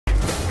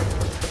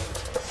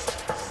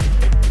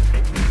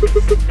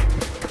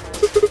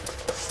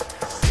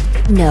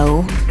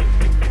No.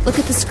 Look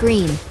at the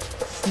screen.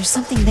 There's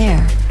something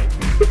there.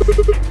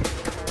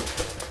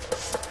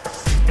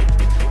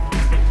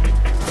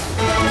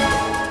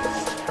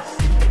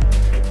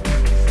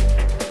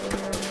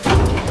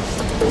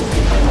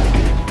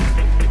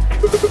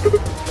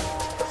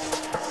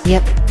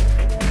 Yep.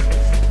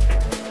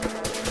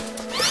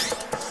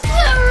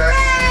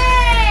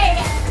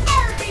 Hooray!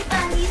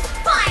 Everybody's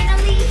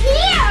finally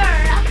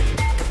here!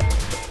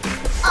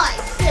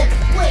 I've been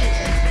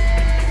waiting.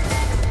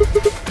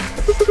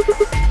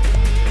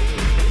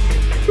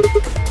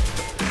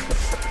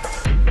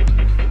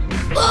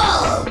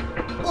 Ugh!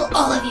 Will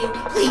all of you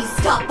please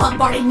stop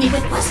bombarding me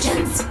with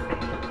questions?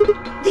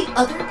 The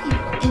other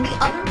people in the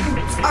other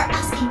rooms are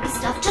asking me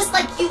stuff just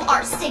like you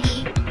are,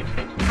 Siggy.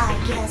 I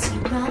guess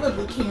you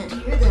probably can't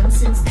hear them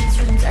since these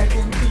rooms are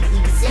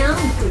completely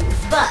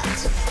soundproof, but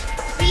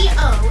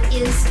B.O.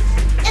 is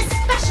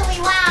especially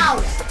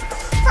loud.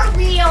 For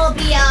real,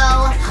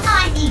 B.O.,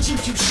 I need you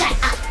to shut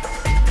up.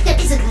 There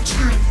isn't much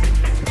time.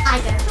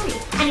 I better hurry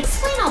and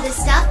explain all this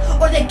stuff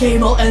or the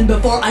game will end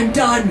before I'm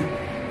done.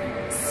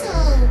 So,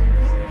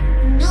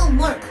 no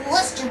more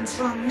questions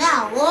from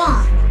now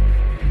on.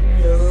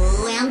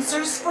 No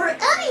answers for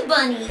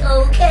anybody,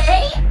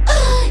 okay?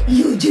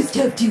 You just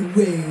have to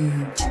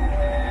wait.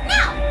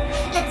 Now,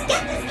 let's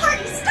get this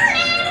party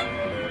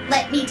started!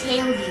 Let me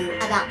tell you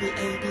about the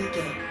AB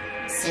game.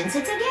 Since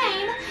it's a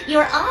game,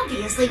 you're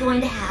obviously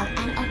going to have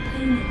an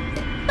opponent.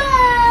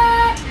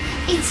 But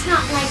it's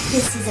not like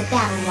this is a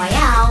battle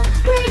royale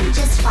where you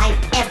just fight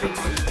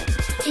everybody.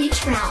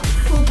 Each round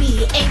will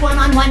be a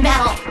one-on-one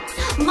battle.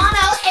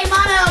 Mono a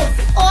mono,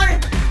 or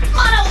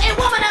mono a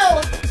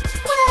womano.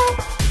 Well,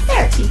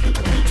 there are two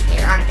people each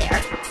pair, aren't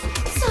there?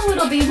 So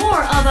it'll be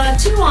more of a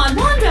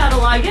two-on-one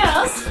battle, I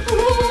guess.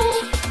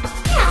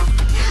 Yeah,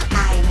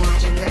 I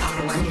imagine you're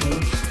all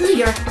wondering who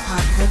your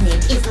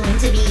opponent is going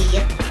to be.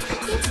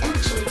 It's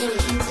actually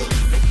really easy.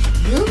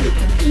 You'll be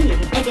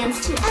competing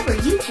against whoever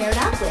you paired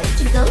up with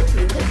to go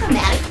through the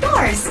chromatic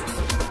doors.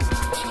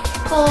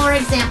 For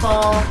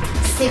example,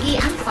 Siggy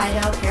and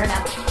Fido paired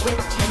up with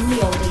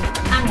Tenmyouji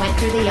and went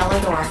through the yellow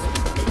door,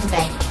 didn't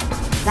they?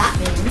 That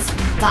means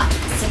that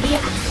Siggy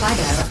and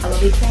Fido will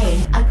be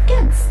playing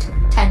against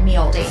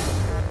Tenmyouji.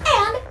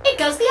 And it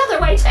goes the other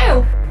way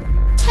too.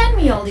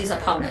 Tenmyouji's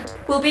opponent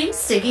will be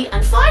Siggy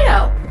and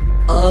Fido.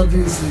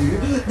 Obviously,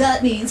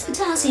 that means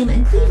Potassium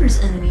and Cleaver's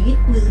enemy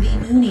will be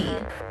Mooney.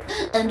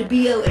 And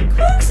B.O. and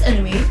Crook's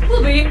enemy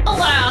will be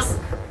Alas.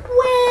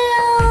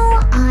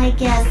 Well, I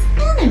guess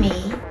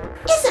enemy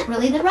isn't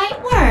really the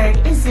right word,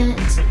 is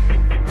it?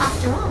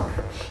 After all,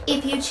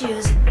 if you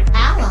choose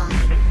ally,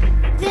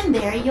 then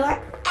they're your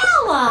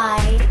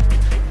ally.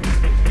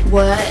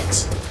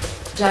 What?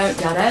 Don't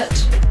get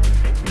it?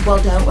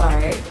 Well, don't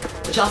worry.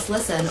 Just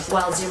listen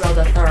while Zero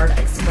the Third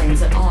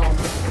explains it all.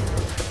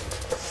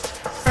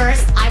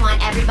 First, I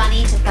want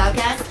everybody to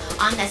focus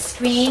on the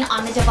screen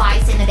on the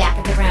device in the back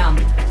of the room.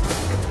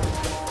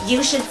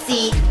 You should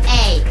see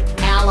A,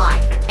 ally,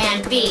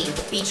 and B,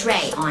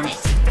 betray on it.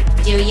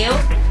 Do you?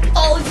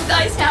 All you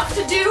guys have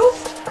to do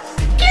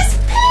is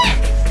pick!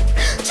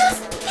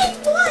 Just pick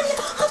one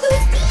of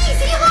those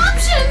easy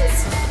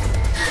options!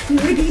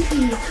 Your BP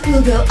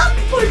will go up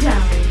or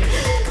down,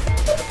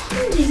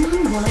 depending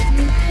on what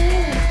you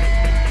pick.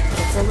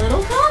 It's a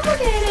little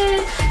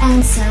complicated,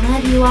 and some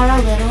of you are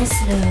a little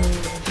slow.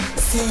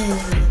 So,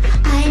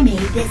 I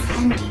made this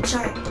handy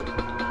chart.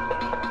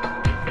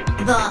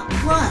 The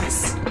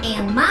plus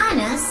and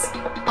minus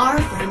are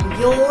from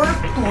your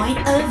point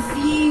of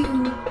view.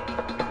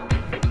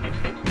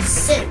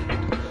 So,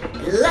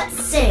 let's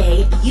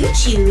say you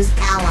choose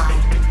ally,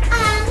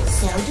 and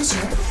so does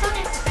your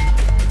opponent.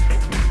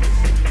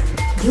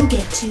 You'll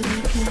get 2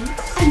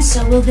 BP, and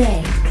so will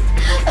they.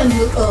 And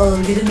we'll all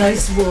get a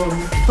nice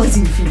warm,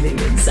 fuzzy feeling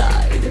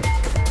inside.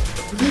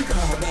 We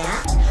call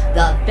that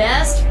the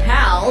best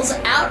pals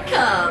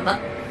outcome.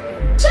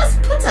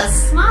 Just puts a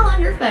smile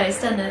on your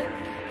face, doesn't it?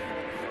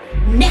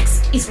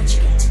 Next is what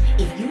you get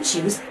if you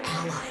choose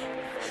ally,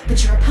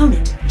 but your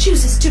opponent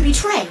chooses to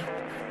betray.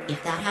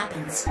 If that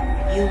happens,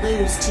 you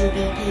lose 2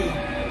 BP,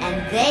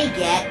 and they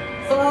get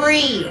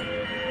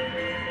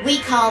 3. We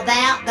call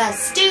that the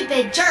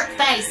stupid jerk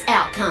face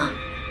outcome.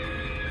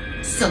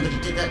 Somebody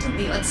did that to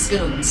me, I'd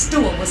skin him and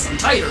stew him with some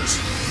taters.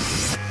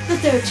 The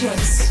third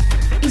choice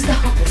is the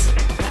opposite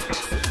of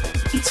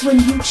that. It's when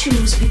you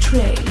choose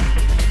betray,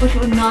 but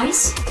your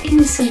nice,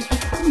 innocent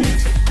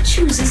opponent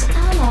chooses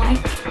ally.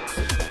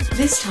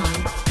 This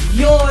time,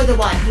 you're the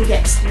one who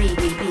gets 3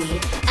 BP,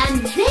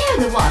 and they're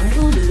the one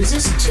who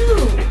loses 2.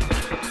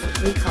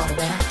 We call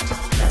that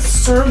the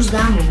serves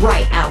them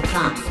right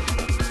outcome.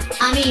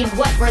 I mean,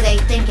 what were they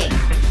thinking?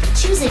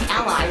 Choosing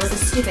ally was a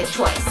stupid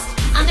choice,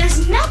 and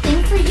there's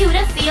nothing for you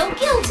to feel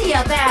guilty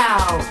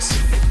about.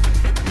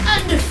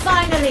 And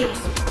finally,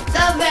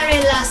 the very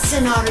last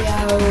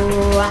scenario.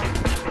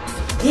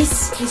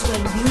 This is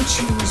when you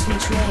choose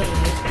betray.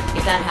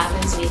 If that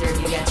happens, neither of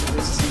you get to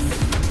lose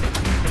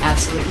anything.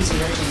 Absolutely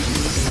zero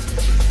attention.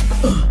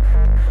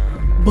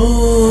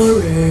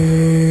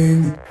 Boring.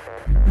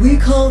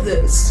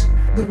 this,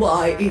 the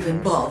why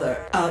even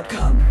bother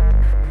outcome.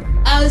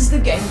 As the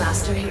game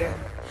master here,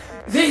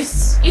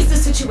 this is the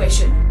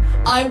situation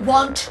I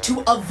want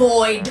to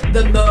avoid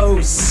the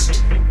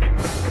most.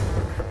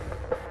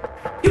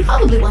 You're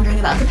probably wondering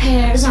about the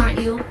pairs, aren't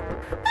you?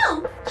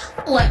 Oh,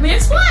 let me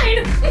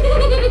explain.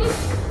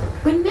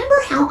 Remember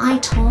how I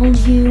told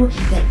you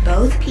that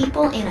both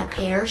people in a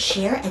pair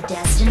share a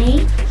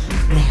destiny?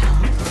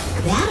 Well,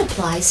 that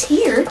applies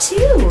here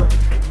too.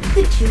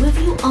 The two of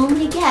you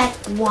only get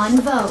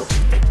one vote.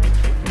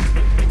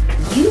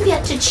 You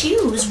get to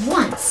choose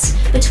once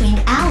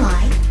between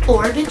ally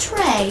or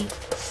betray.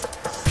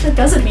 That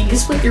doesn't mean you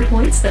split your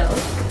points though.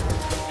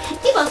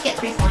 You both get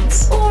 3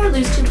 points, or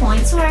lose 2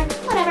 points, or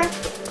whatever.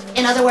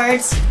 In other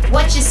words,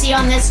 what you see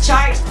on this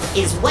chart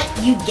is what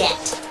you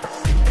get.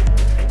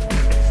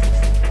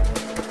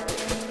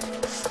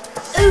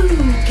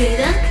 Okay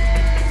then.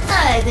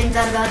 I think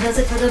that about does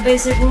it for the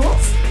basic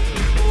rules.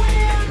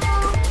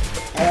 Well,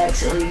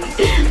 actually,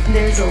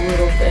 there's a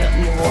little bit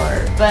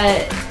more,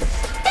 but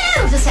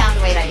it'll just have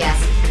to wait, I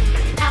guess.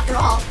 After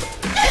all,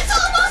 it's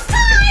almost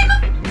time!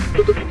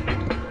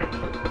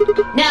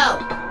 No,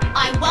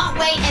 I won't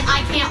wait and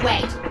I can't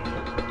wait.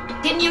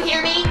 Didn't you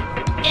hear me?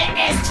 It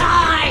is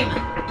time!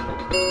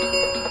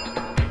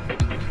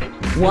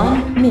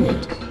 1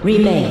 minute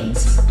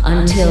remains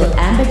until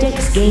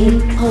Ambidex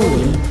game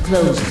polling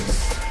closes.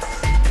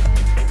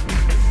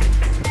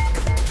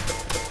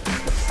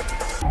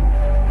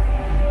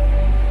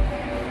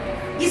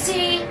 You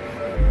see,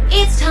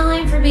 it's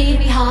time for me to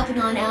be hopping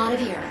on out of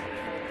here.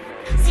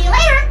 See you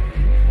later!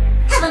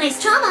 Have a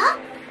nice trauma!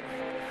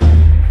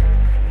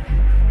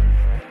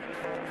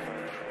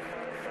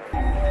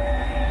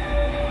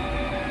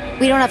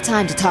 We don't have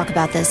time to talk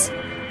about this.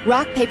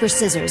 Rock, paper,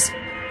 scissors.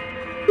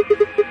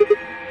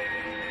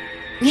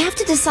 We have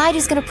to decide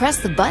who's gonna press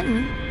the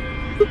button.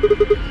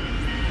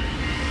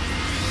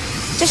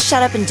 Just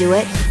shut up and do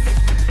it.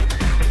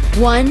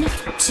 1,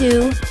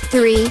 2,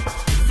 3.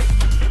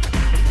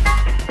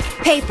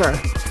 Paper.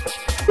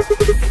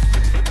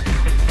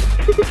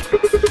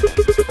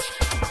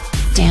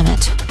 Damn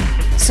it.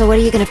 So what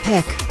are you gonna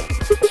pick?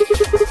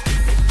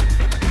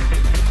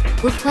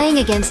 We're playing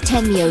against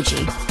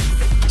Tenmyouji.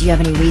 Do you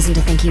have any reason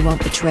to think he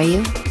won't betray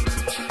you?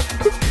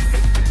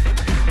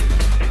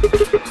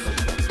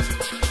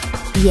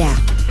 Yeah.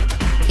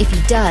 If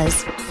he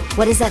does,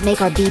 what does that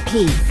make our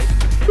BP?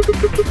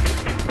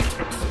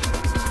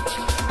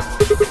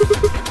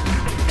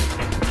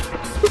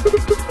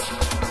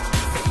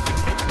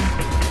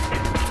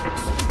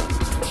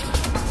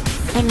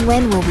 And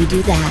when will we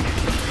do that?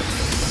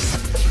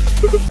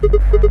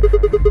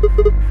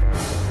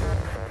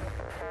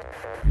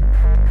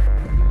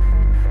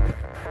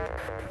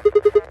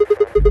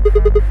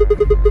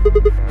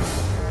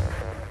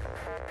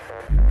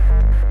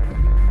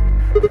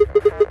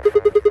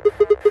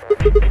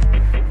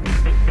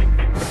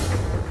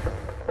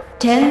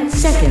 Ten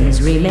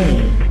seconds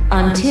remain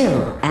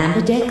until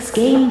Ambidex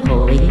game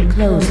polling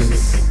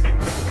closes.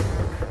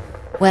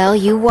 Well,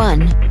 you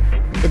won.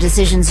 The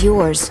decision's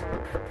yours.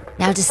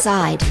 Now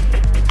decide.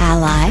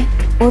 Ally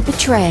or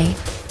betray?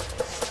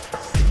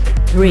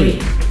 3,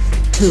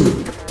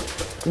 2,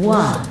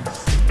 1.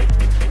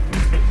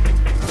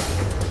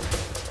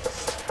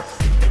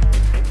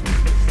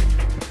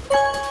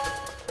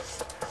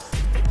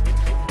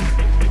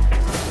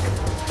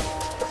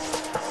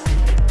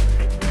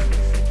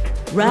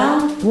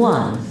 Round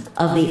 1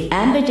 of the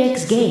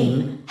Ambidex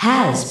game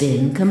has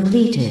been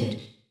completed.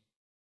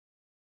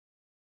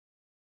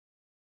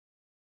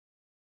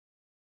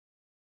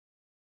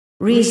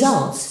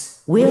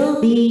 Results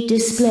will be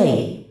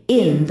displayed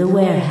in the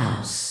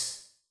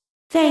warehouse.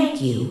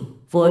 Thank you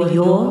for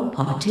your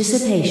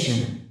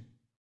participation.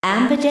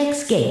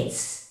 Ambidex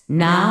gates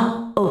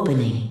now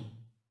opening.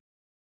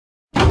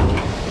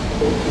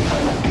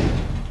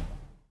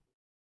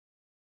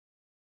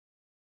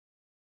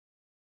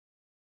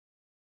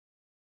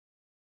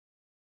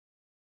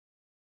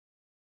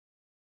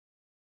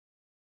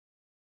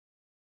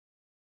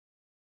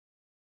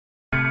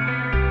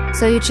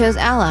 So you chose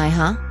ally,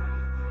 huh?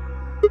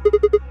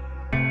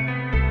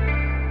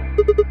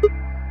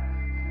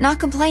 Not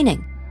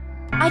complaining.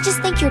 I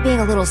just think you're being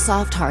a little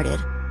soft-hearted.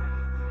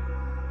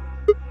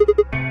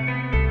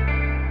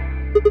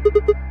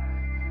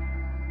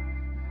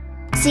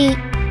 See,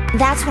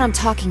 that's what I'm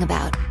talking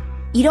about.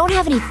 You don't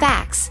have any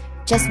facts,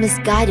 just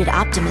misguided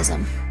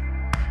optimism.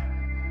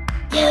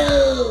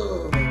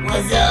 Yo,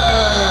 what's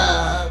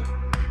up?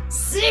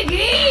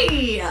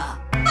 Siggy!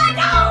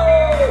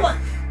 No!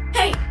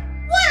 Hey,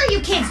 what are you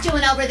kids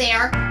doing over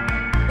there?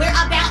 We're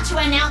about to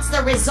announce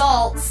the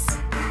results.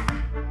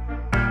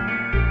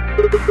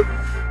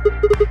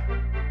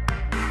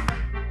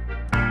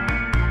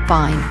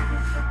 Fine.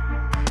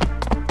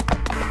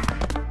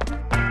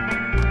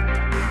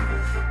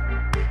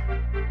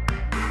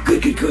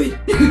 Good.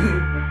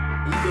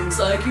 Looks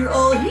like you're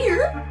all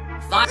here.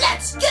 Fine.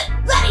 Let's get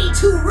ready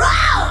to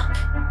rock!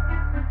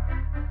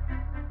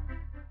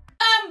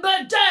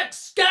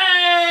 Ambidex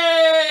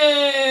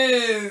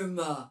game!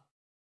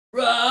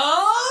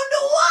 Round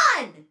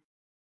 1!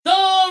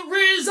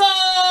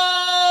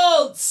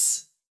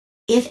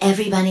 If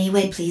everybody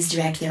would please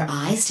direct their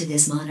eyes to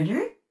this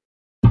monitor.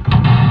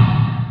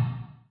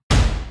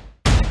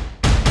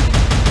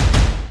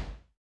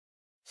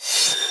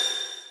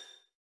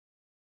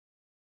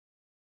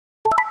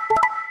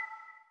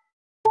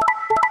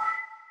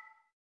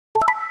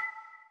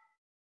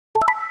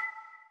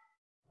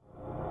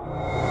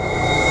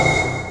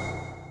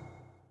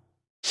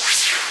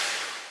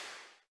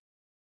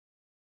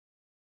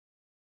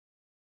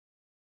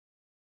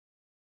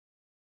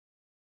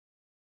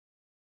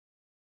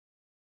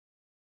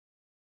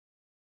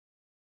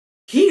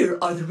 Here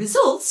are the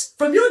results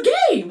from your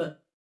game.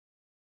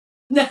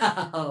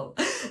 Now,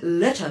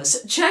 let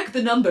us check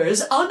the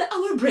numbers on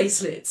our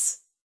bracelets.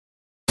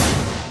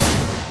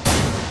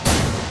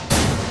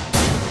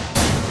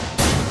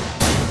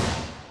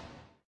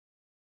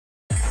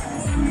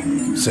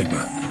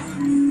 Sigma.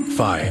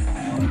 Phi.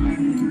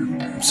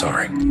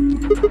 Sorry.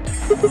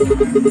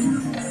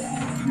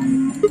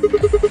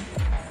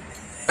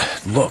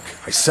 Look,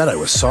 I said I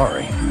was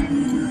sorry.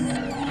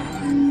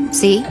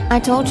 See, I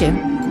told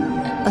you.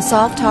 A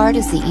soft heart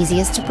is the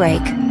easiest to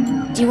break.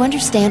 Do you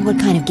understand what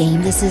kind of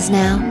game this is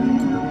now?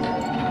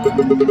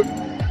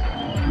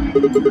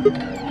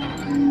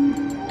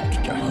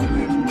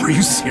 Are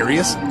you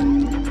serious?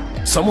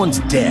 Someone's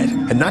dead,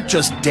 and not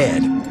just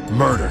dead,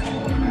 murdered.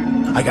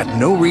 I got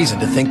no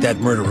reason to think that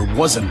murderer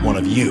wasn't one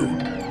of you.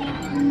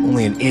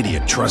 Only an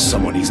idiot trusts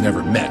someone he's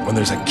never met when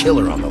there's a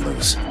killer on the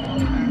loose.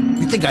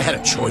 You think I had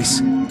a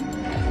choice?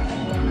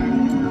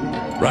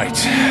 Right.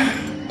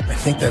 I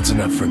think that's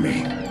enough for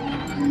me.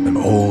 I'm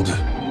old,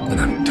 and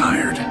I'm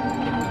tired.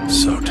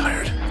 So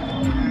tired.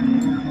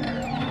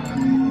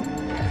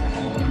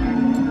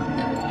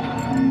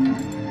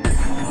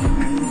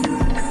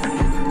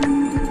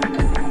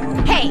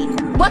 Hey,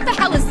 what the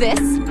hell is this?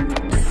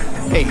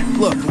 Hey,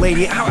 look,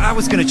 lady, I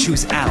was gonna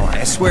choose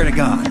ally, I swear to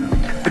God.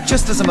 But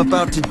just as I'm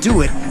about to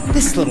do it,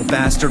 this little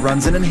bastard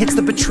runs in and hits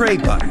the betray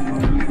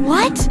button.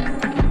 What?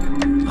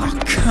 Oh,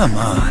 come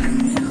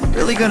on.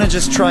 Really gonna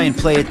just try and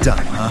play it dumb,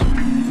 huh?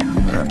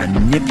 You're a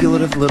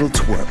manipulative little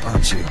twerp,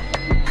 aren't you?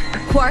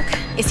 Quark,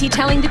 is he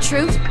telling the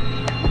truth?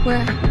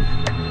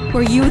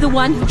 Were you the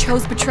one who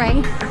chose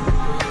betray?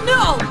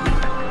 No!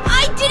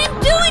 I didn't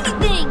do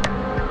anything!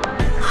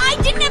 I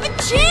didn't have a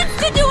chance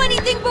to do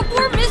anything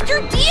before Mr.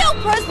 Dio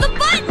pressed the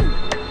button!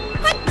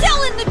 I'm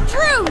telling the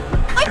truth!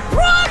 I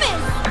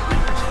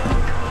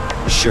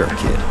promise! Sure,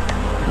 kid.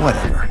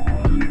 Whatever.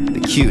 The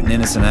cute and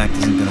innocent act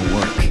isn't gonna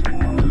work.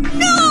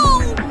 No!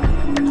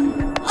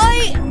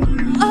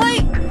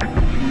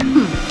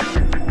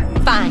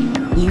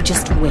 Fine, you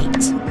just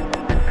wait.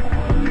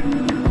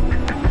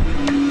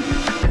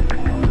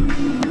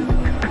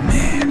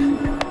 Man,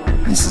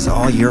 this is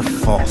all your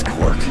fault,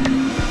 Quark.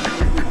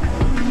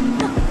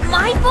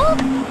 My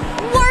fault?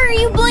 Why are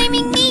you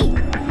blaming me?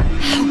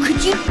 How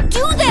could you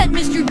do that,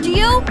 Mr.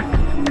 Dio?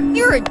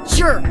 You're a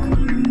jerk.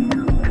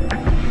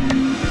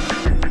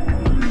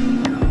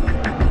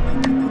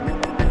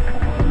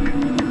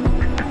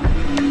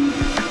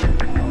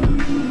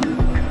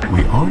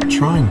 We aren't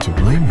trying to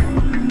blame you.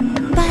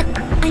 But,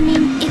 I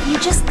mean, if you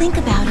just think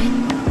about it,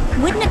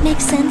 wouldn't it make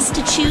sense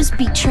to choose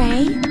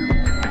betray?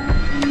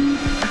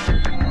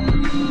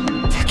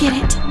 Forget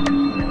it.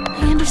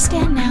 I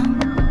understand now.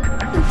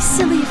 It was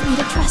silly of me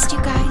to trust you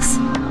guys.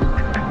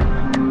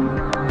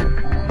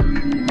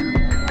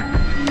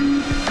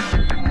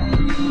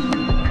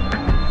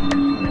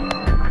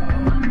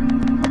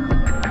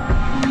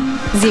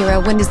 Zero,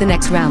 when does the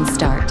next round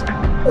start?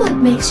 What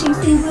makes you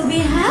think we'll be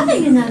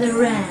having another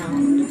round?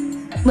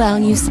 Well,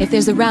 if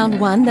there's a round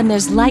 1, then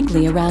there's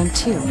likely a round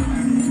 2.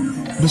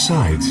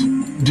 Besides,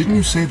 didn't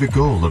you say the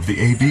goal of the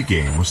AB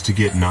game was to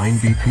get 9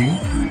 BP?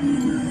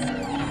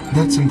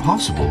 That's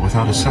impossible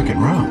without a second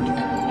round.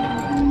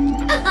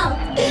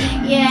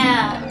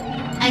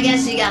 Yeah, I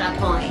guess you got a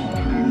point.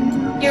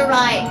 You're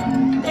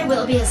right. There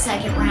will be a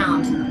second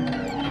round.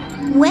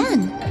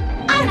 When?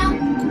 I don't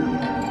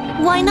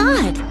know. Why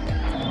not?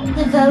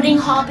 The voting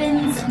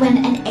happens when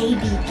an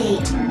AB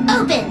gate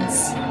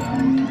opens.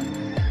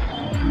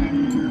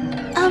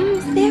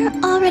 They're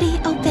already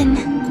open.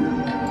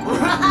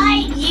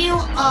 Right, you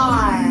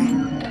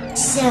are.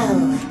 So,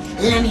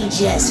 let me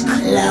just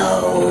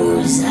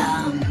close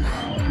them.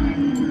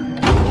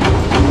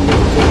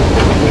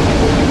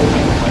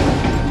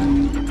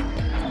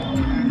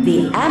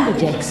 The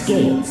Ambidex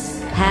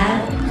gates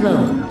have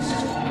closed.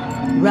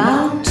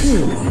 Round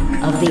 2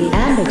 of the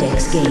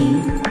Ambidex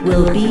game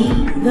will be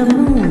the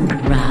Moon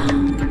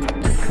Round.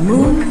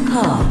 Moon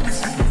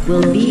cards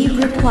will be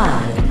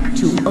required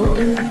to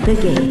open the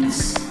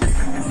gates.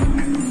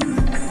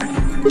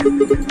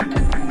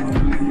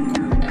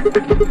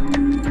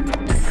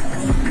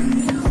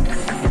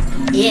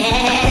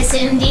 Yes,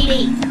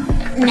 indeedy.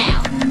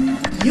 Now,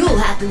 You'll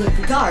have to look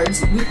for cards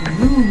with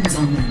moons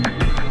on them.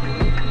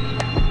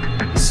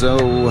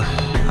 So,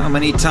 how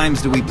many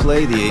times do we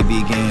play the AB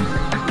game?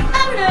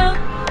 I don't know.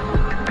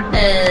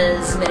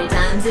 As many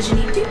times as you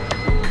need to.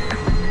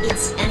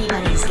 It's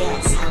anybody's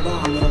guess how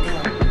long it'll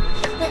go.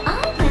 But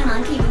I plan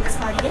on keeping this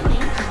party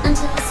going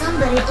until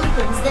somebody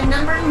opens the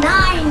number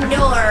 9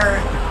 door.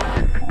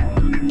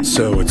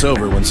 So it's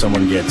over when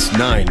someone gets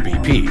 9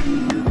 BP.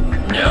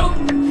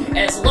 Nope.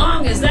 As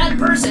long as that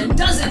person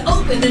doesn't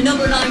open the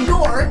number 9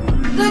 door,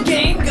 the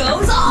game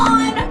goes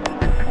on!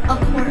 Of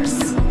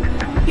course.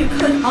 You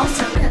could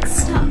also get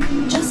stuck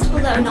just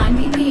below 9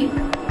 BP,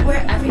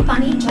 where every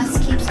bunny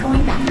just keeps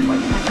going back and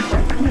forth and back and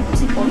forth and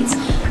losing points.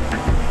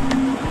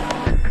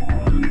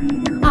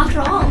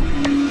 After all,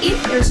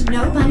 if there's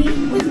no bunny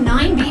with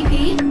 9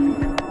 BP,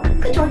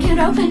 the door can't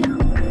open.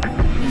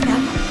 If that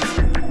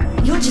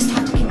happens, you'll just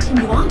have to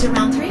continue on to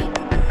round 3,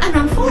 and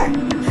round 4,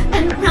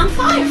 and round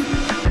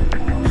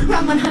 5.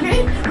 Round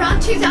 100,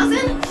 round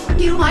 2000,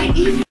 you might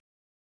even...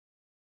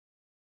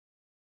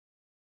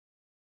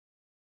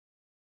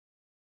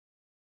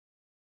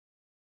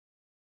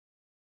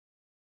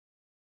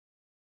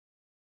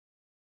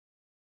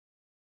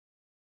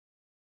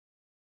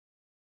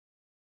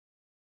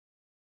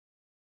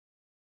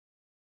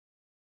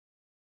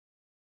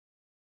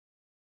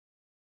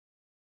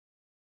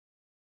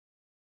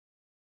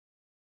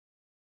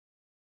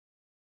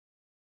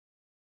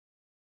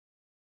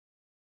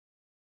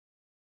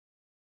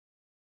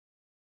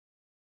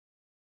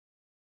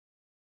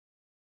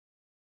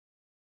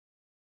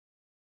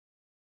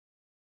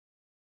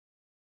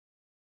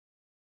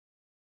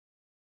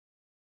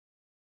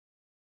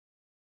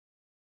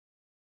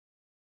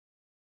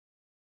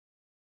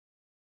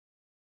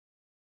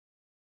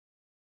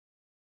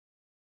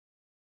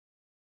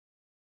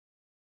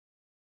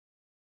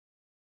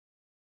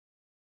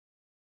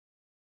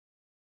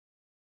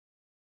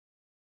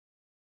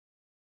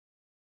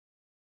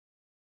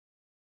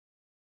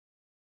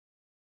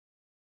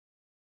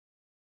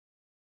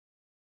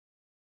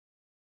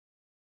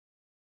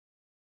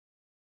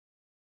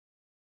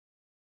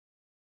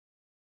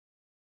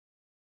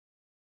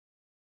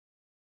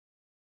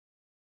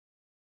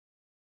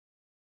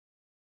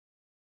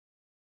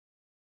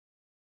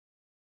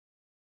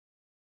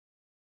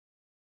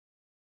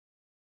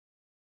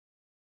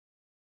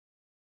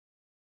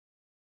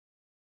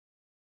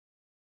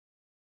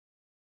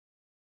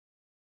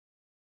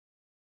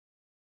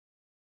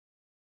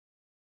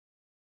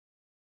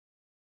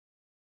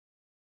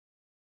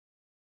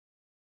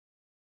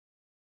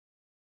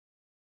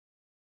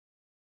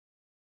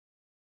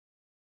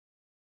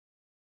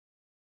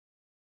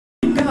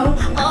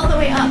 all the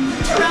way up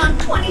to around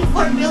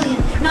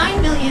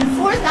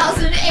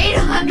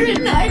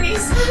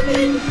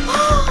 24,009,004,897.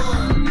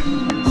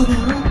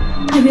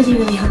 Although, I really,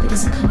 really hope it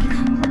doesn't come to that.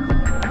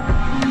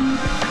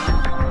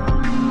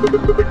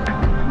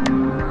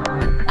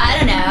 I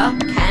don't know.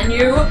 Can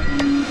you?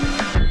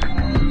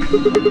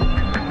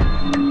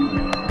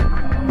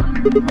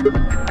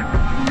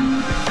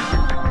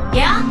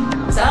 Yeah?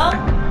 So?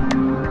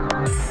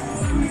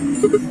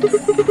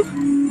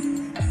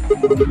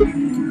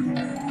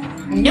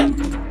 Nope.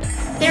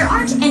 There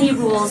aren't any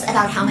rules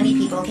about how many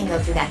people can go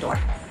through that door.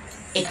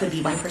 It could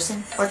be 1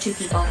 person, or 2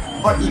 people,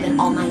 or even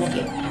all 9 of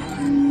you.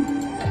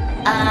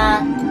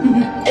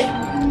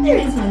 There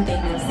is one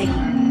thing though, Siggy.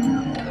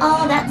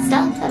 All that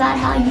stuff about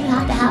how you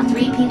have to have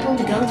 3 people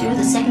to go through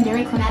the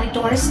secondary chromatic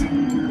doors,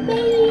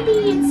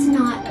 maybe it's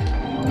not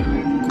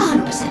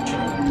 100% true.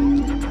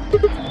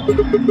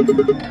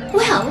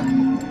 Well,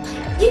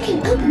 you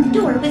can open the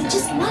door with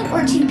just 1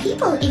 or 2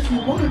 people if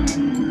you want.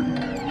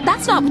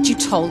 That's not what you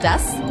told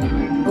us.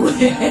 Well,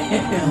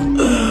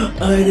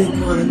 I didn't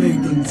want to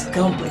make things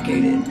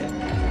complicated.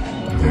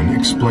 Then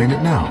explain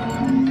it now.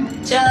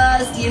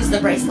 Just use the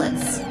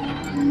bracelets.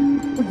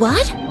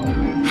 What?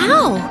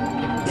 How?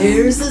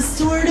 There's a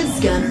sort of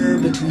scanner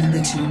between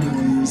the 2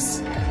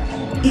 doors.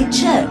 It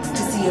checks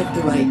to see if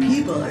the right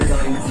people are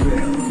going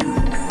through.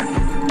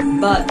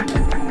 But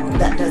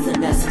that doesn't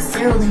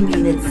necessarily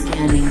mean it's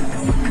scanning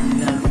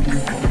the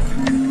people.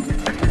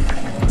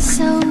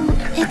 So,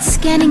 it's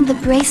scanning the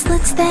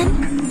bracelets then?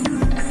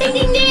 Ding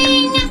ding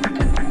ding!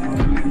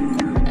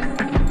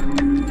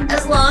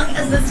 As long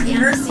as the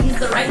scanner sees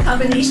the right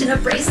combination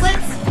of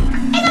bracelets,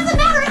 it doesn't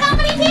matter how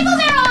many people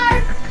there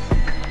are!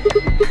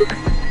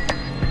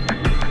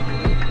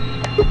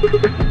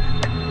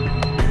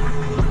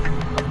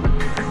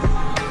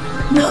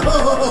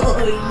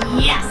 Oh,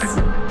 yes!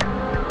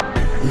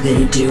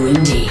 They do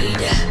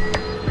indeed.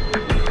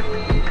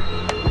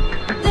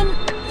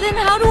 Then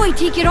how do I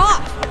take it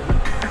off?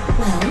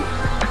 Well,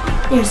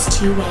 there's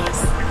 2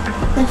 ways.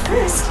 The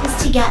first is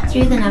to get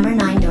through the number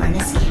 9 door and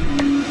escape.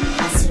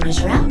 As soon as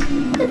you're out,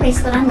 the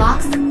bracelet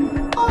unlocks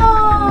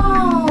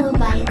all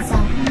by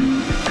itself.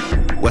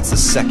 What's the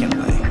second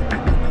way?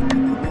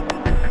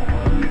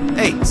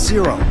 Hey,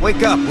 Zero,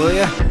 wake up, will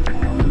ya?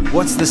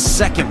 What's the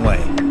second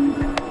way?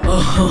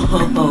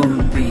 Oh,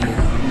 Theo.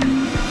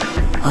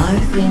 I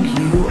think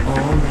you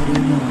already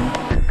know.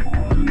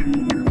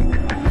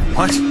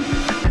 What?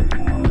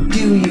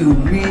 Do you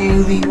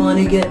really want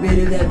to get rid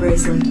of that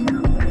bracelet?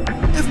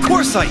 Of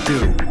course I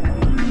do!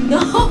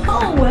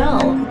 Oh,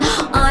 well,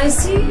 I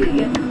see.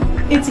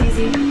 It's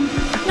easy.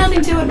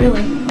 Nothing to it,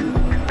 really.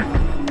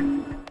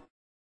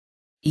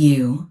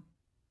 You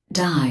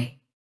die.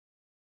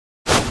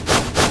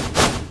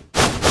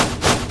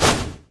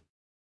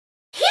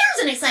 Here's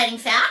an exciting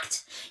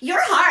fact. Your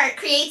heart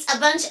creates a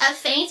bunch of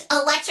faint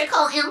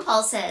electrical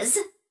impulses.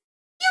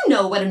 You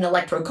know what an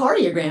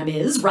electrocardiogram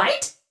is,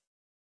 right?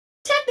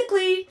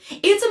 Technically,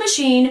 it's a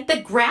machine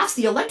that graphs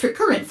the electric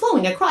current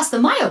flowing across the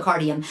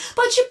myocardium,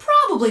 but you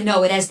probably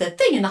know it as the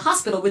thing in the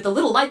hospital with the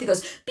little light that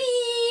goes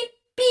beep,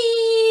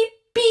 beep,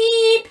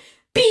 beep,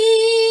 beep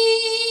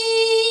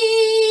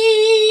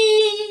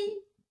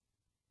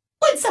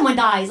when someone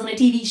dies on a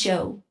TV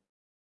show.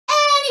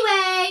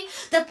 Anyway,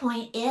 the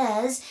point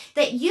is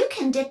that you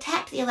can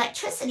detect the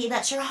electricity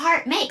that your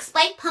heart makes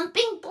by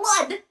pumping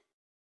blood.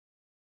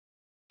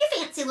 Your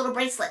fancy little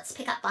bracelets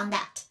pick up on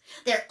that.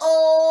 They're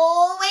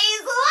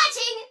always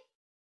watching.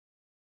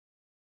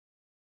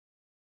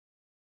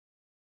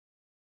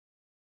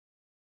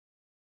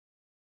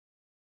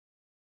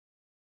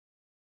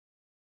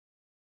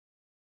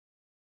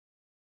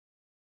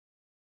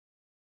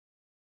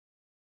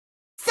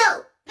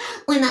 So,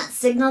 when that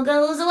signal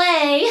goes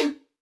away...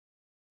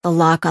 The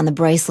lock on the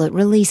bracelet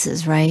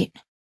releases, right?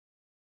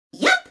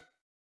 Yep.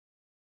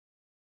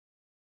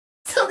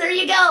 So there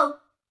you go.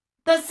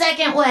 The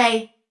second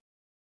way.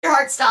 Your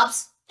heart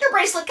stops. Your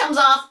bracelet comes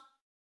off.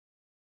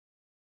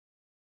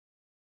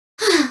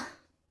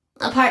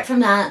 Apart from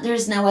that,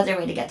 there's no other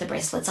way to get the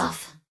bracelets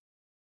off.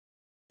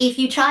 If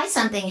you try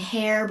something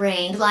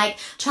harebrained, like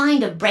trying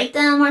to break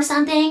them or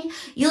something,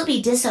 you'll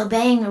be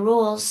disobeying the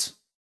rules.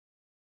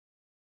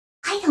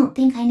 I don't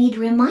think I need to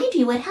remind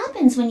you what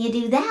happens when you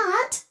do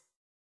that.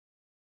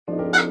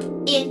 But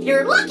if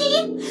you're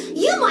lucky,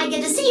 you might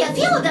get to see a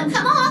few of them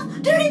come off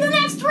during the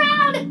next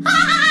round.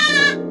 Ha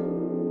ha!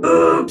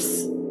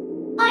 Oops.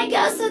 I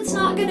guess it's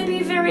not going to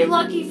be very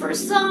lucky for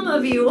some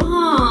of you,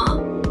 huh?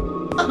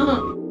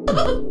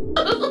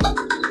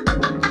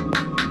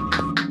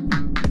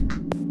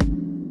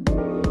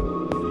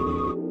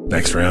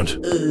 Next round.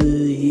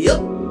 Yep.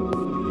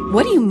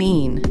 What do you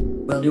mean?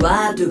 Well, do I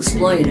have to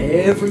explain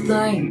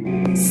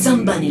everything?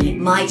 Somebody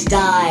might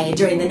die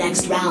during the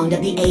next round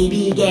of the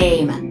AB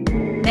game.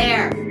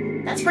 There.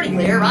 That's pretty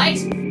clear, right?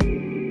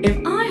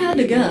 If I had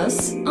to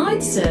guess,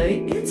 I'd say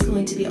it's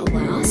going to be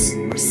Alas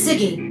or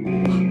Siggy.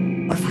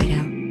 Or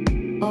Fido.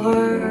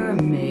 Or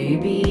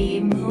maybe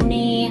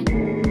Mooney.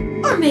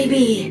 Or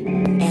maybe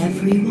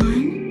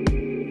everyone.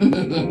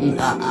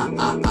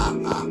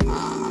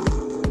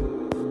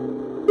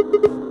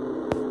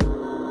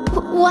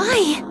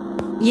 Why?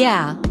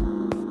 Yeah.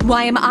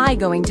 Why am I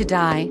going to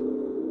die?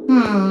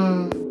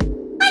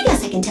 I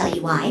guess I can tell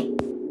you why.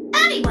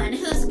 Anyone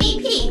whose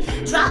BP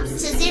drops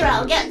to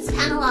 0 gets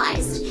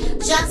penalized,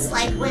 just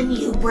like when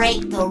you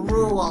break the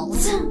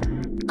rules.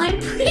 I'm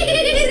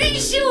pretty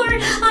sure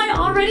I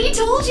already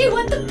told you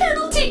what the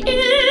penalty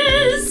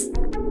is.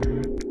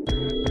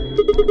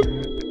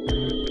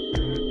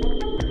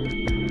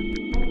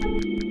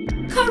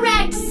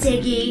 Correct,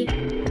 Siggy.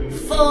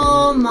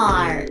 Full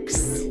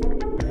marks.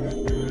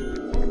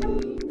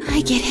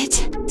 I get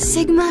it.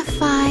 Sigma,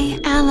 Phi,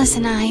 Alice,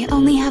 and I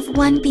only have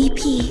 1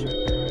 BP.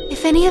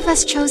 If any of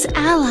us chose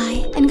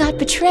Ally and got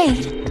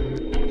betrayed,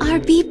 our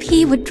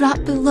BP would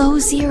drop below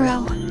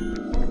 0.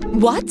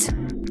 What?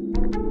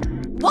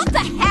 What the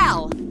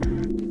hell?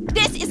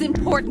 This is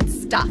important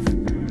stuff.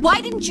 Why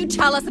didn't you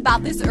tell us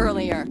about this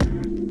earlier?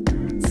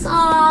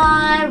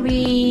 Sorry.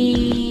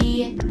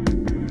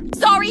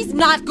 Sorry's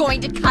not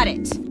going to cut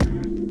it.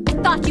 I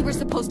thought you were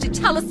supposed to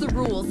tell us the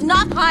rules,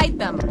 not hide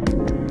them.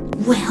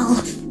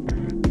 Well...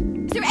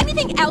 Is there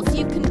anything else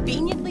you've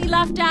conveniently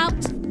left out?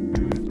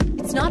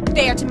 It's not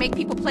fair to make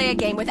people play a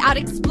game without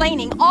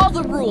explaining all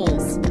the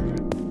rules.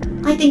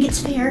 I think it's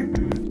fair.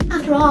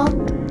 After all,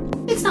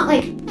 it's not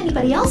like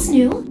anybody else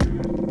knew.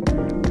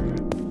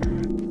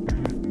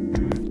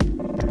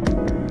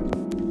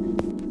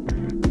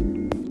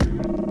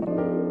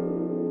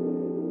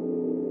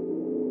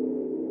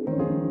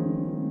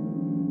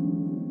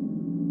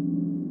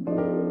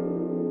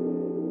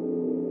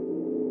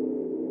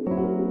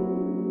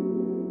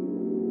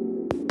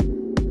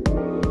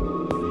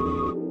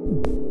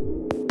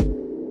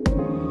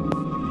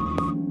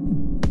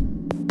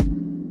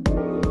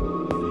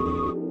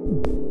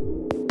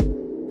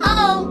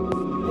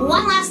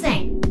 One last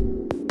thing.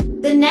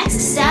 The next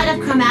set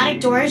of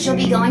chromatic doors you'll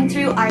be going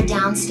through are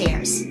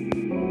downstairs.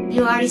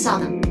 You already saw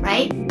them,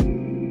 right?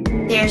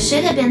 There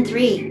should have been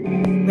 3.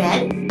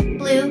 Red,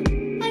 blue,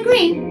 and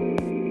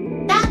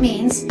green. That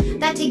means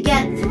that to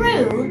get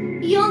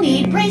through, you'll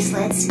need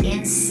bracelets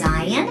in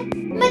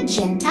cyan,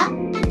 magenta,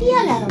 and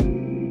yellow.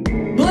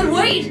 But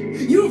wait!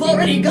 You've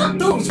already got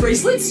those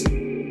bracelets!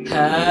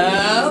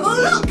 Have a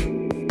look!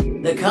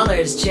 The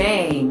color's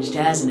changed,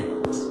 hasn't it?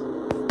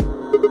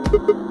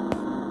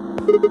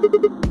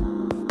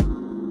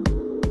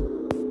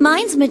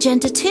 Mine's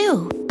magenta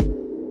too.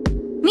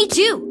 Me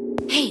too.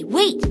 Hey,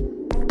 wait.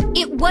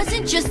 It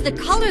wasn't just the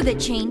color that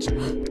changed.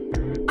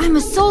 I'm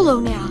a solo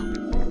now.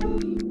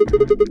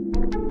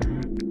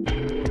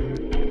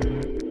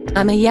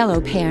 I'm a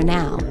yellow pair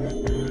now.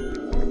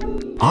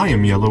 I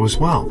am yellow as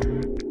well,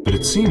 but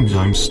it seems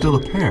I'm still a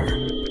pair.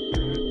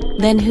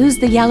 Then who's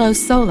the yellow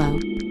solo?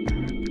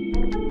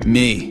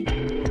 Me.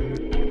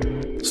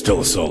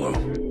 Still a solo.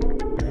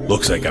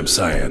 Looks like I'm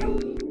cyan.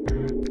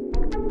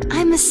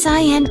 I'm a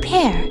cyan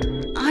pear.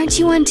 Aren't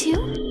you one too?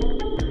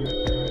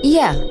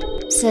 Yeah,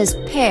 says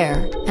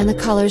pear, and the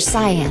color's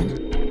cyan.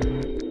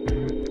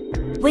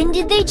 When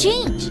did they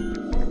change?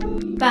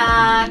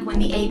 Back when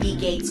the AB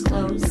gates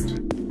closed.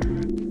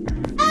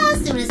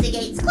 As soon as the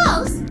gates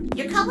close,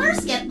 your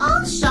colors get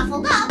all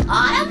shuffled up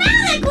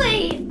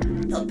automatically.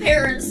 The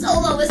parent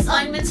solo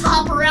assignments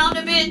hop around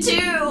a bit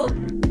too.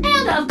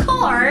 And of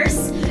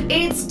course,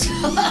 it's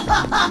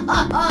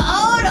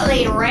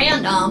totally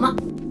random.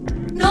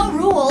 No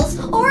rules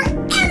or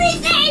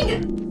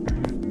anything!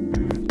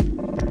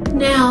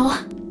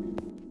 Now,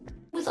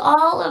 with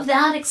all of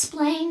that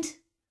explained,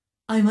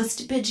 I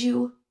must bid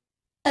you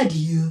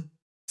adieu.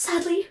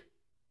 Sadly,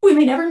 we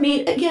may never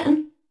meet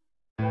again.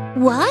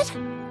 What?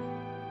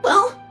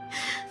 Well,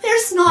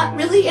 there's not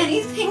really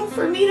anything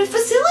for me to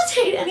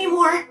facilitate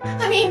anymore.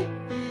 I mean,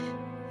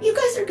 you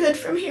guys are good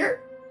from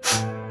here,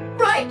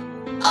 right?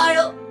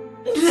 I'll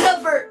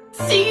never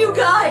see you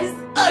guys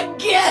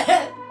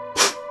again.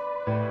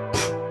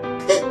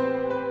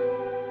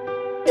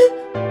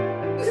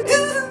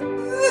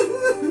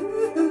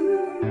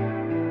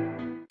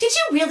 Did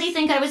you really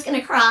think I was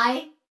gonna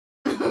cry?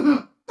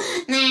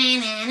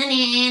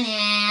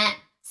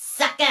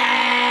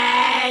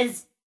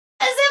 Suckers! As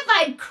if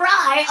I'd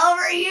cry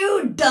over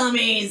you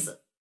dummies!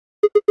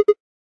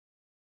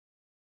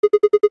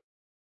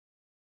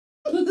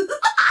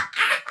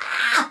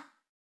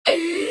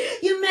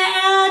 You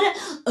mad?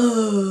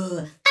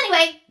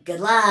 Anyway, good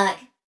luck.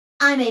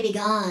 I may be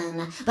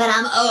gone, but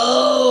I'm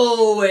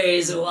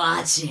always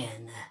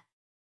watching.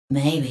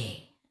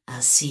 Maybe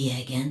I'll see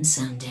you again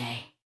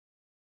someday.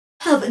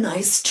 Have a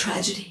nice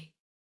tragedy.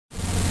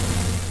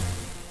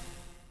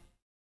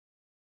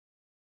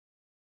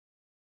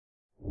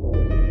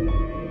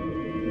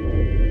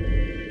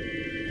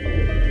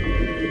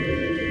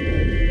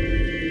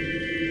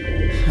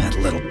 That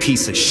little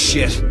piece of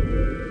shit.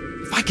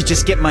 If I could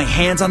just get my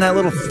hands on that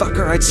little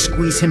fucker, I'd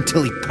squeeze him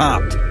till he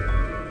popped.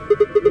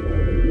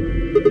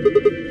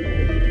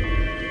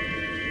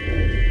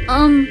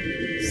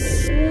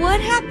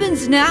 What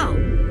happens now?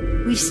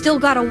 We've still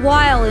got a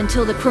while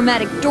until the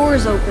chromatic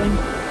doors open.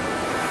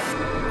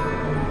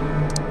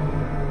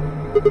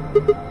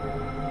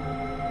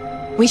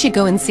 We should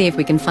go and see if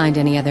we can find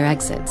any other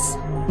exits.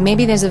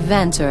 Maybe there's a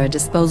vent or a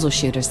disposal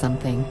chute or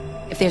something.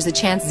 If there's a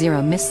chance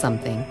Zero missed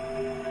something.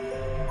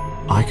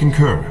 I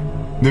concur.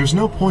 There's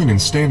no point in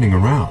standing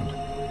around.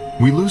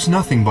 We lose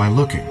nothing by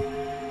looking.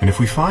 And if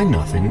we find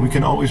nothing, we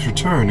can always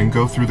return and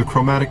go through the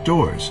chromatic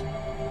doors.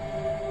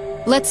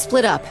 Let's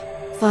split up.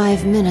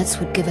 5 minutes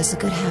would give us a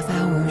good half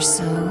hour or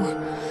so.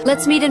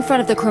 Let's meet in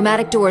front of the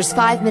chromatic doors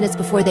 5 minutes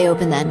before they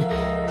open then.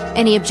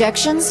 Any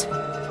objections?